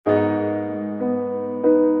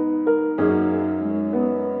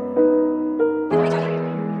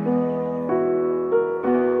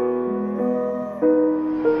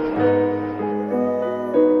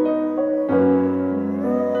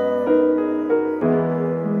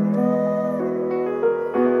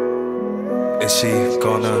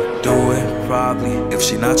gonna do it, probably. If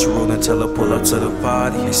she not your rule, then tell her pull up to the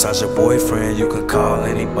party. Besides your boyfriend, you can call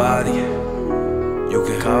anybody. You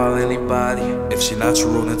can call anybody. If she not your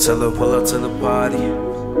rule, then tell her pull up to the party.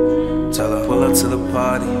 Tell her pull up to the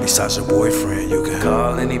party. Besides your boyfriend, you can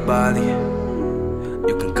call anybody.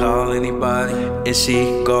 You can call anybody. Is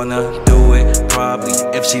she gonna do it? Probably.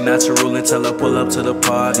 If she not your rule, then tell her pull up to the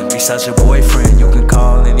party. Besides your boyfriend, you can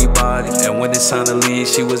call anybody. And when it's time to leave,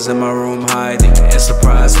 she was in my room hiding and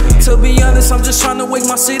surprised me. To be honest, I'm just trying to wake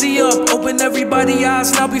my city up. Open everybody's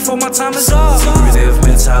eyes now before my time is up. Secretive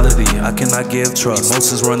mentality, I cannot give trust.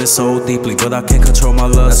 Emotions running so deeply, but I can't control my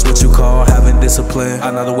lust. That's what you call having discipline.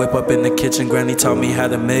 I know to whip up in the kitchen, granny taught me how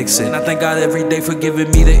to mix it. And I thank God every day for giving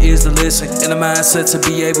me the ears to listen and the mindset to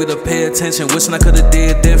be able to pay attention. Wishing I could've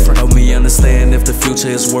did different. Help me understand if the future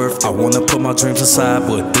is worth. I wanna put my dreams aside,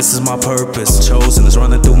 but this is my purpose. Chosen is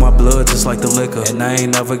running through my blood just like the liquor. And I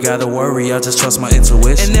ain't never gotta worry, I just trust my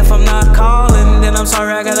intuition. And if I'm not calling, then I'm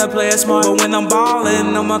sorry, I gotta play it smart. But when I'm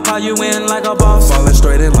ballin', I'ma call you in like a boss. Falling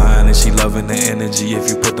straight in line and she loving the energy. If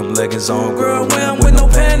you put them leggings on, girl, when I'm with no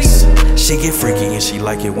panties. She get freaky and she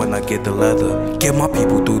like it when I get the leather. Get my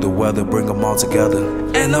people through the weather, bring them all together.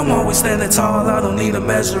 And I'm always standing tall, I don't need a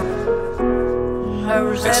measure.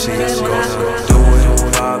 And she's gonna do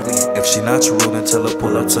it, probably. If she not your rule, then tell her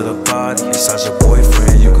pull up to the party. Besides your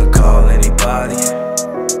boyfriend, you can call anybody.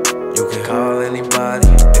 You can call anybody.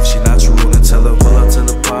 If she not your rule, then tell her pull up to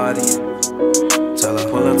the party. Tell her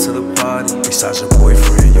pull up to the party. Besides your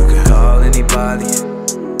boyfriend, you can call anybody.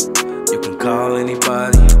 You can call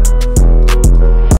anybody.